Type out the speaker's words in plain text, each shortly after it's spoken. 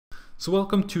So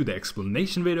welcome to the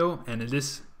explanation video, and in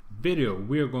this video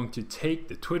we are going to take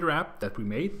the Twitter app that we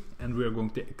made and we are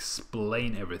going to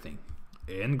explain everything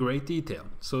in great detail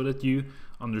so that you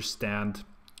understand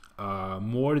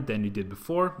more than you did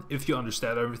before. If you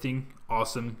understand everything,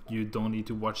 awesome, you don't need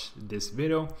to watch this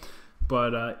video.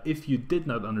 But if you did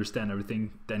not understand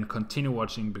everything, then continue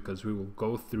watching because we will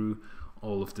go through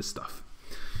all of this stuff.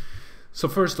 So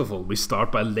first of all, we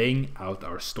start by laying out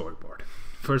our storyboard.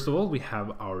 First of all, we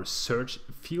have our search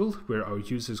field where our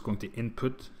user is going to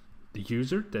input the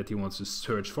user that he wants to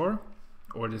search for,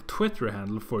 or the Twitter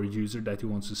handle for a user that he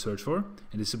wants to search for.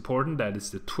 And it's important that it's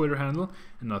the Twitter handle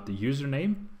and not the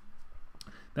username.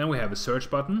 Then we have a search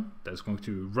button that's going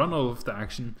to run all of the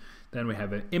action. Then we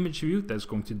have an image view that's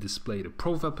going to display the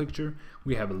profile picture.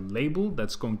 We have a label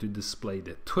that's going to display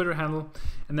the Twitter handle.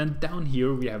 And then down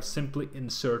here we have simply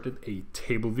inserted a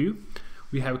table view.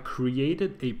 We have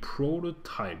created a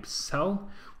prototype cell,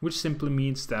 which simply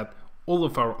means that all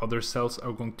of our other cells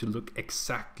are going to look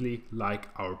exactly like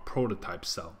our prototype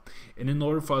cell. And in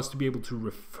order for us to be able to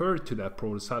refer to that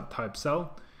prototype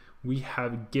cell, we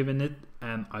have given it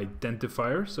an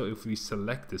identifier. So if we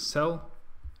select the cell,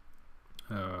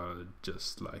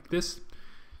 just like this,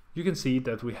 you can see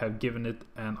that we have given it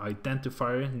an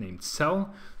identifier named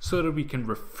cell so that we can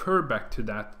refer back to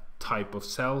that type of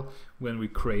cell when we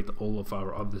create all of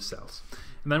our other cells.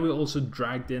 And then we also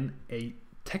dragged in a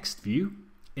text view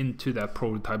into that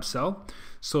prototype cell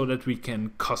so that we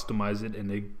can customize it in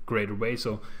a greater way.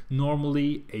 So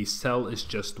normally a cell is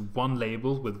just one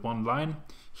label with one line.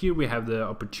 Here we have the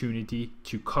opportunity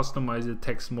to customize the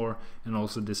text more and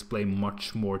also display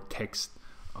much more text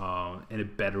in a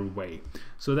better way.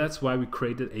 So that's why we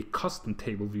created a custom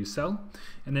table view cell.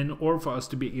 And in order for us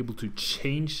to be able to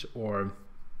change or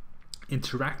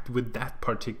interact with that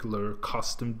particular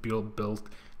custom built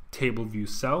table view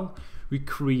cell, we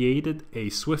created a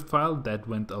Swift file that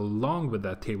went along with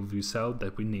that table view cell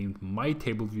that we named my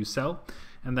table view cell,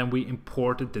 and then we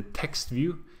imported the text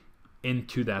view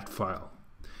into that file.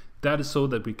 That is so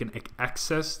that we can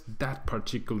access that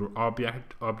particular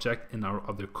object in our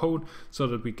other code so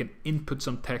that we can input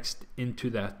some text into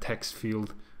that text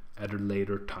field at a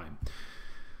later time.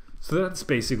 So that's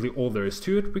basically all there is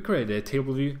to it. We created a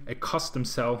table view, a custom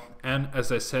cell, and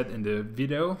as I said in the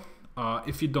video,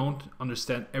 if you don't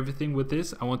understand everything with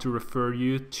this, I want to refer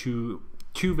you to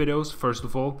two videos. First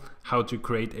of all, how to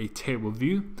create a table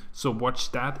view. So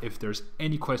watch that if there's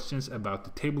any questions about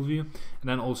the table view. And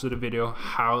then also the video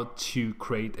how to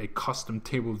create a custom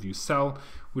table view cell,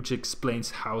 which explains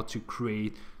how to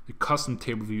create the custom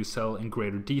table view cell in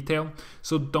greater detail.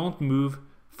 So don't move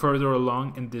further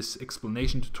along in this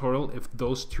explanation tutorial if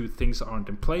those two things aren't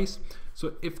in place.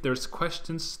 So if there's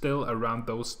questions still around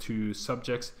those two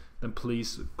subjects, then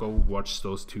please go watch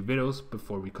those two videos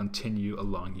before we continue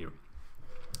along here.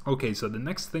 Okay, so the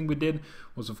next thing we did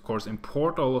was of course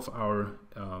import all of our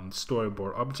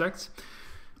storyboard objects.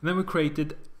 And then we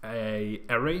created an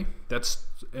array that's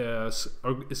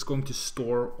is going to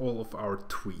store all of our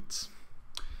tweets.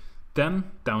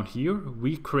 Then down here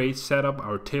we set up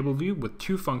our table view with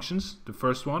two functions. The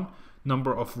first one,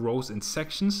 number of rows in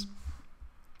sections,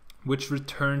 which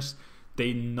returns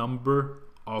the number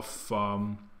of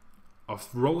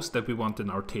rows that we want in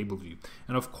our table view.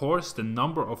 And of course the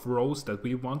number of rows that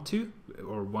we want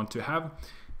to have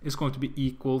is going to be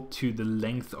equal to the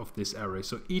length of this array.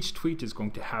 So each tweet is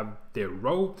going to have their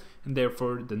row, and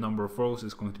therefore the number of rows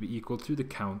is going to be equal to the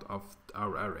count of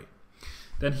our array.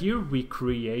 Then here we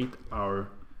create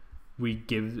we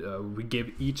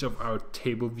give each of our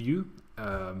table view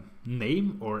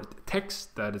name or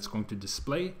text that it's going to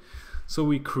display. So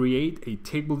we create a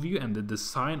table view and the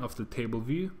design of the table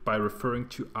view by referring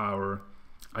to our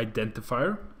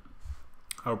identifier,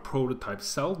 our prototype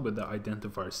cell with the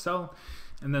identifier cell,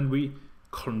 and then we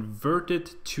convert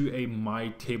it to a my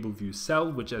table view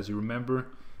cell, which, as you remember,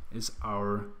 is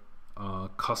our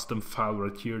custom file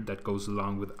right here that goes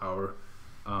along with our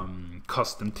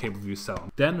custom table view cell.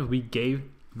 Then we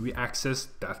accessed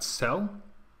that cell,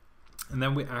 and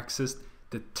then we accessed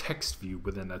the text view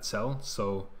within that cell.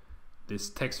 So this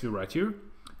text view right here,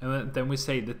 and then we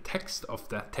say the text of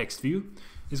that text view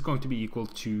is going to be equal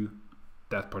to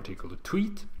that particular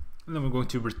tweet, and then we're going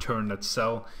to return that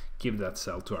cell, give that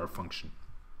cell to our function.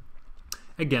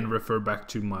 Again, refer back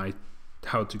to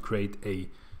how to create a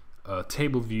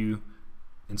table view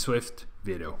in Swift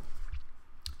video.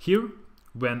 Here,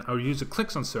 when our user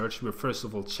clicks on search, we're first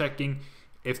of all checking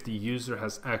if the user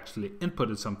has actually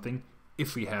inputted something.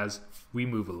 If he has, we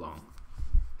move along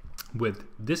with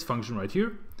this function right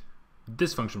here,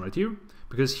 this function right here,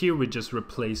 because here we just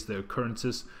replace the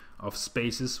occurrences of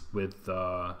spaces with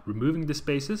removing the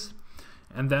spaces.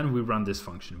 And then we run this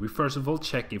function. We first of all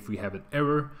check if we have an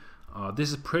error. This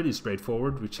is pretty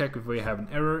straightforward. We check if we have an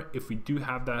error. If we do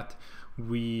have that,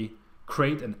 we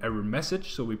create an error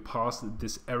message. So we pass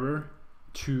this error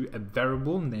to a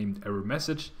variable named error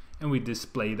message, and we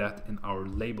display that in our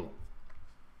label.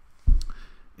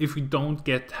 If we don't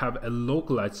have a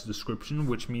localized description,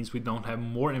 which means we don't have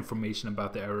more information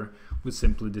about the error, we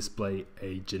simply display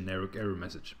a generic error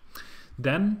message.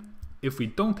 Then, if we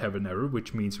don't have an error,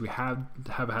 which means we have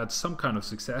had some kind of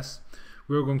success,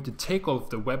 we're going to take all of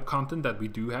the web content that we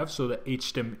do have, so the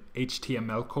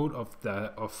HTML code of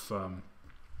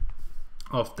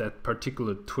that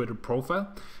particular Twitter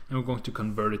profile, and we're going to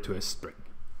convert it to a string.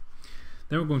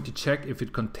 Then we're going to check if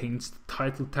it contains the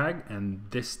title tag and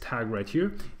this tag right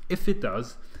here. If it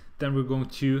does, then we're going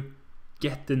to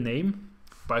get the name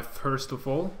by first of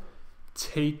all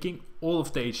taking all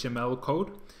of the HTML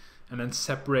code and then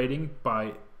separating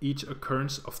by each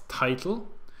occurrence of title,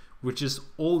 which is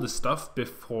all the stuff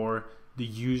before the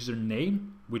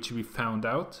username, which we found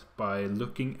out by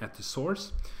looking at the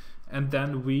source. And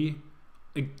then we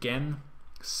again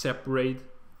separate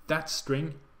that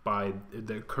string by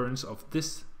the occurrence of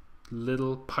this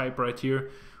little pipe right here,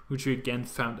 which we again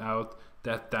found out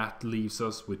that leaves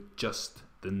us with just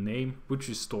the name, which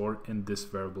we store in this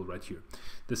variable right here.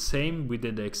 We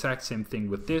did the exact same thing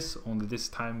with this, only this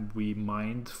time we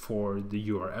mined for the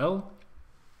URL.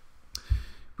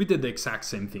 We did the exact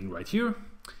same thing right here,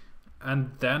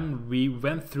 and then we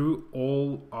went through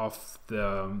all of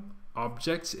the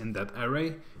objects in that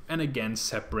array and again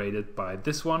separated by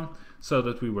this one, so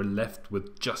that we were left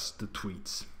with just the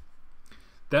tweets.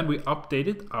 Then we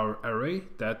updated our array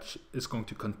that is going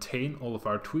to contain all of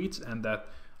our tweets and that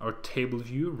our table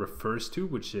view refers to,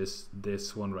 which is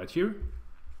this one right here,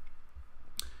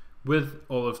 with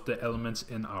all of the elements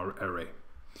in our array.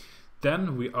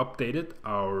 Then we updated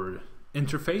our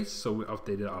interface, so we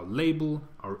updated our label,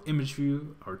 our image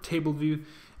view, our table view,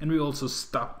 and we also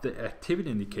stopped the activity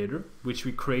indicator, which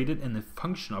we created in a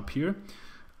function up here.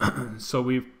 So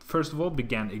we first of all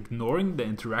began ignoring the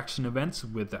interaction events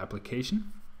with the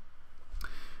application,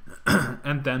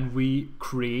 and then we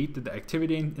created the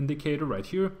activity indicator right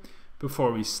here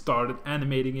before we started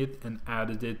animating it and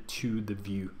added it to the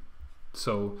view,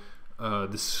 so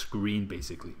the screen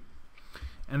basically.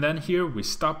 And then here we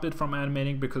stopped it from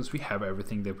animating because we have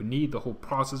everything that we need. The whole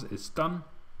process is done.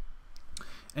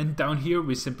 And down here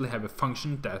we simply have a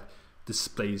function that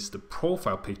displays the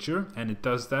profile picture, and it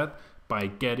does that by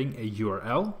getting a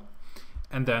URL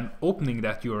and then opening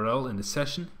that URL in the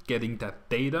session, getting that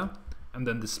data, and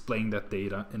then displaying that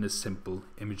data in a simple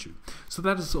image view. So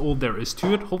that is all there is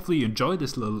to it. Hopefully you enjoyed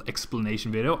this little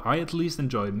explanation video. I at least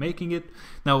enjoyed making it.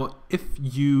 Now, if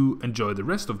you enjoy the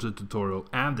rest of the tutorial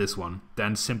and this one,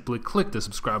 then simply click the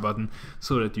subscribe button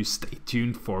so that you stay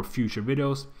tuned for future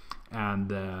videos.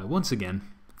 And once again,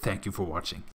 thank you for watching.